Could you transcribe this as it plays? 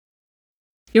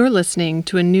You're listening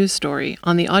to a news story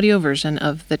on the audio version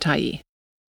of The Tyee.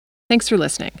 Thanks for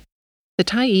listening. The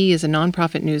Tyee is a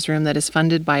nonprofit newsroom that is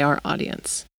funded by our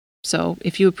audience. So,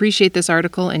 if you appreciate this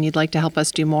article and you'd like to help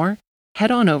us do more,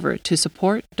 head on over to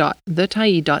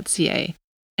support.thetyee.ca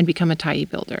and become a Tyee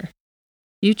builder.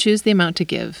 You choose the amount to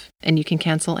give, and you can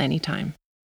cancel anytime.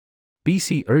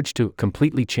 BC urged to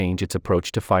completely change its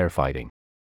approach to firefighting.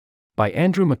 By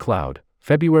Andrew McLeod,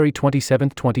 February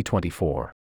 27,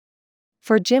 2024.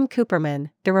 For Jim Cooperman,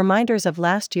 the reminders of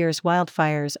last year's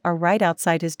wildfires are right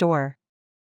outside his door.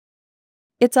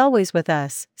 "It's always with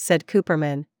us," said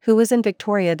Cooperman, who was in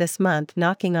Victoria this month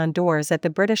knocking on doors at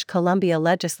the British Columbia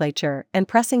legislature and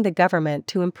pressing the government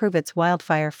to improve its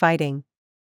wildfire fighting.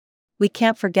 "We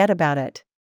can't forget about it.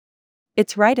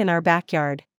 It's right in our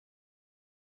backyard."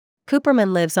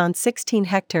 Cooperman lives on 16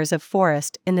 hectares of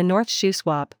forest in the North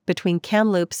Shuswap between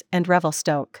Kamloops and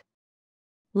Revelstoke.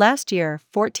 Last year,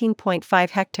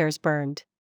 14.5 hectares burned.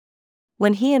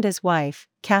 When he and his wife,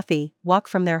 Kathy, walk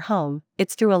from their home,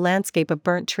 it's through a landscape of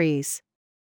burnt trees.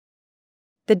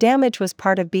 The damage was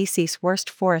part of BC's worst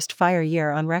forest fire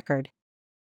year on record.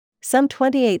 Some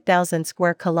 28,000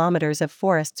 square kilometers of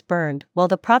forests burned, while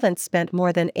the province spent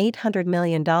more than $800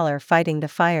 million fighting the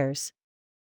fires.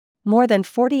 More than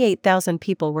 48,000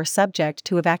 people were subject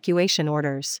to evacuation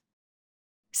orders.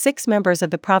 6 members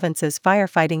of the province's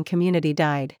firefighting community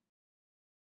died.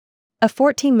 A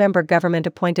 14-member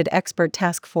government-appointed expert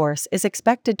task force is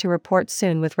expected to report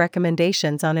soon with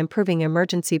recommendations on improving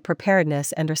emergency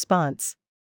preparedness and response.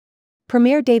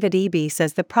 Premier David Eby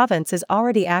says the province is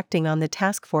already acting on the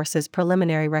task force's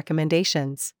preliminary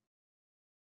recommendations.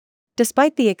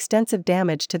 Despite the extensive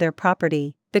damage to their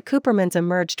property, the Coopermans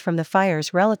emerged from the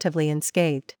fires relatively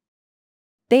unscathed.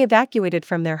 They evacuated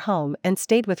from their home and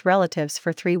stayed with relatives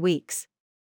for 3 weeks.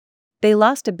 They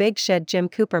lost a big shed Jim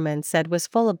Cooperman said was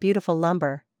full of beautiful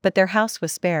lumber, but their house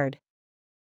was spared.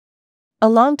 A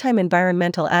longtime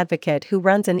environmental advocate who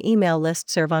runs an email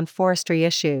listserv on forestry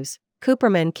issues,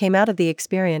 Cooperman came out of the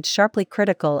experience sharply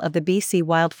critical of the BC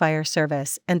Wildfire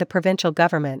Service and the provincial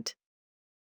government.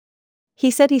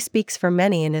 He said he speaks for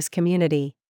many in his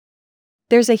community.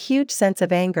 "There's a huge sense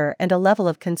of anger and a level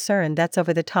of concern that's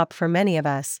over the top for many of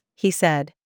us," he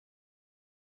said.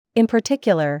 In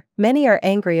particular, many are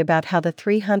angry about how the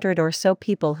 300 or so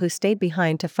people who stayed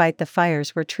behind to fight the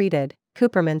fires were treated,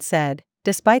 Cooperman said,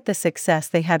 despite the success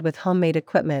they had with homemade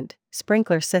equipment,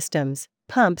 sprinkler systems,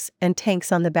 pumps, and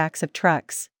tanks on the backs of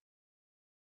trucks.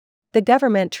 "The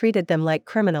government treated them like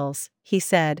criminals," he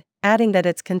said, adding that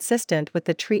it's consistent with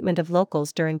the treatment of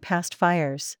locals during past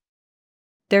fires.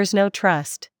 "There's no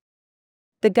trust.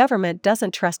 The government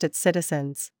doesn't trust its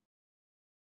citizens."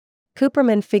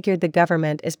 Cooperman figured the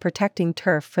government is protecting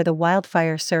turf for the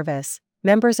Wildfire Service,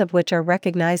 members of which are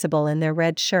recognizable in their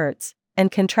red shirts,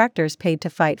 and contractors paid to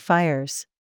fight fires.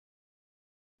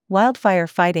 "Wildfire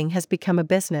fighting has become a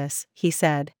business," he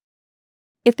said.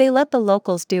 "If they let the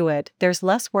locals do it, there's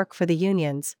less work for the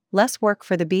unions, less work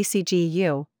for the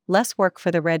BCGEU, less work for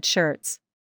the red shirts."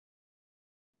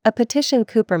 A petition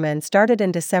Cooperman started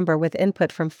in December with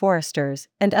input from foresters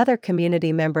and other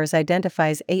community members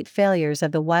identifies 8 failures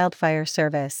of the Wildfire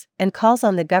Service and calls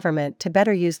on the government to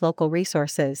better use local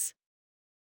resources.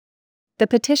 The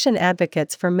petition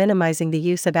advocates for minimizing the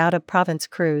use of out-of-province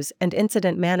crews and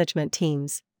incident management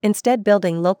teams, instead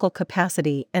building local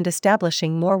capacity and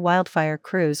establishing more wildfire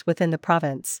crews within the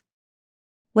province.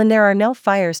 When there are no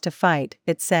fires to fight,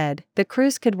 it said, the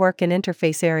crews could work in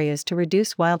interface areas to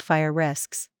reduce wildfire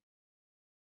risks.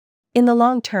 In the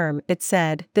long term, it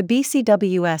said, the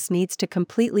BCWS needs to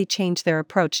completely change their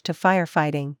approach to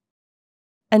firefighting.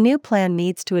 A new plan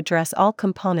needs to address all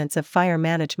components of fire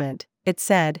management, it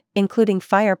said, including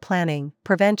fire planning,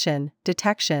 prevention,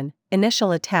 detection,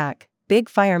 initial attack, big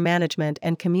fire management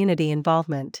and community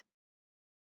involvement.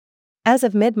 As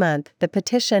of mid-month, the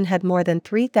petition had more than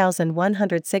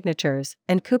 3,100 signatures,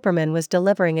 and Cooperman was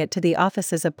delivering it to the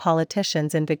offices of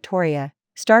politicians in Victoria,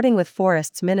 starting with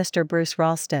Forests Minister Bruce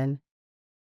Ralston.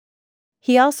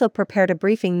 He also prepared a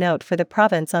briefing note for the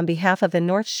province on behalf of the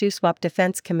North Shuswap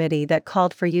Defence Committee that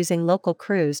called for using local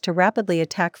crews to rapidly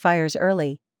attack fires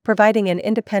early, providing an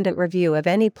independent review of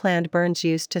any planned burns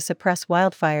used to suppress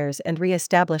wildfires and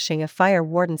re-establishing a fire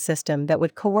warden system that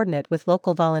would coordinate with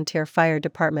local volunteer fire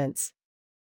departments.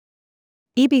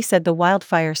 Eby said the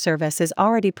Wildfire Service is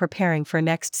already preparing for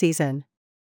next season.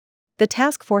 The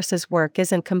task force's work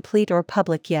isn't complete or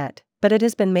public yet, but it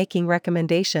has been making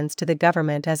recommendations to the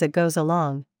government as it goes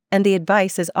along, and the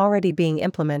advice is already being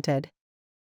implemented.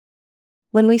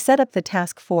 "When we set up the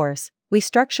task force, We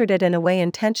structured it in a way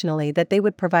intentionally that they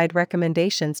would provide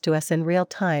recommendations to us in real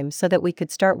time so that we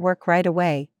could start work right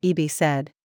away, EB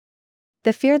said.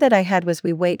 The fear that I had was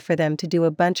we wait for them to do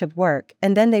a bunch of work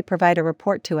and then they provide a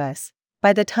report to us.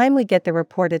 By the time we get the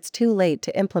report, it's too late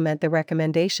to implement the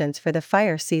recommendations for the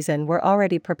fire season we're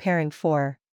already preparing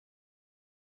for.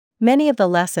 Many of the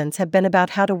lessons have been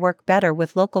about how to work better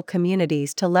with local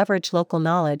communities to leverage local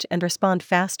knowledge and respond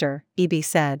faster, EB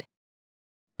said.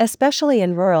 Especially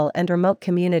in rural and remote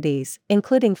communities,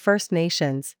 including First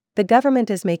Nations, the government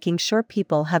is making sure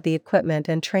people have the equipment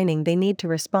and training they need to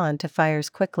respond to fires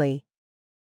quickly.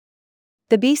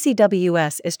 The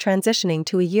BCWS is transitioning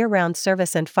to a year-round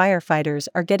service and firefighters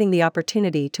are getting the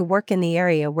opportunity to work in the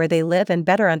area where they live and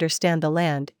better understand the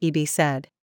land, EB said.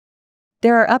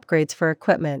 There are upgrades for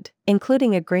equipment,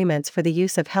 including agreements for the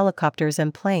use of helicopters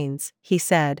and planes, he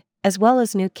said, as well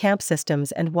as new camp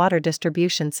systems and water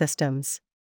distribution systems.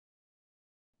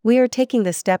 We are taking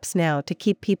the steps now to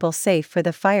keep people safe for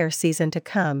the fire season to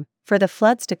come, for the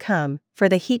floods to come, for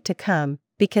the heat to come,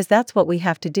 because that's what we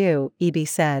have to do, EB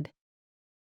said.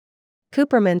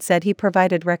 Cooperman said he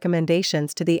provided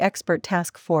recommendations to the expert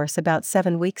task force about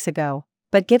 7 weeks ago,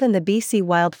 but given the BC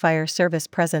Wildfire Service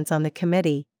presence on the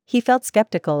committee, he felt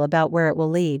skeptical about where it will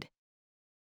lead.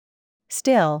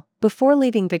 Still, before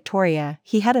leaving Victoria,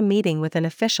 he had a meeting with an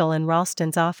official in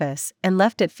Ralston's office and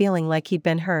left it feeling like he'd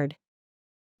been heard.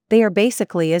 They are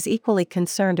basically as equally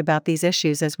concerned about these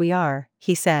issues as we are,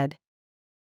 he said.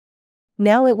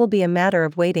 Now it will be a matter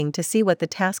of waiting to see what the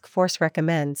task force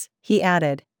recommends, he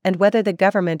added, and whether the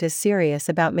government is serious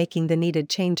about making the needed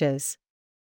changes.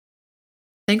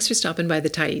 Thanks for stopping by the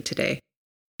Tyee today.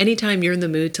 Anytime you're in the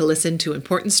mood to listen to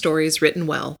important stories written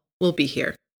well, we'll be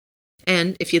here.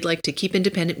 And if you'd like to keep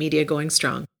independent media going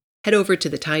strong, head over to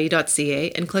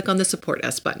thetyee.ca and click on the Support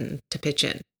Us button to pitch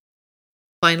in.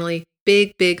 Finally,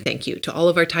 big thank you to all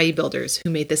of our Tyee builders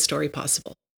who made this story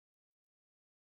possible.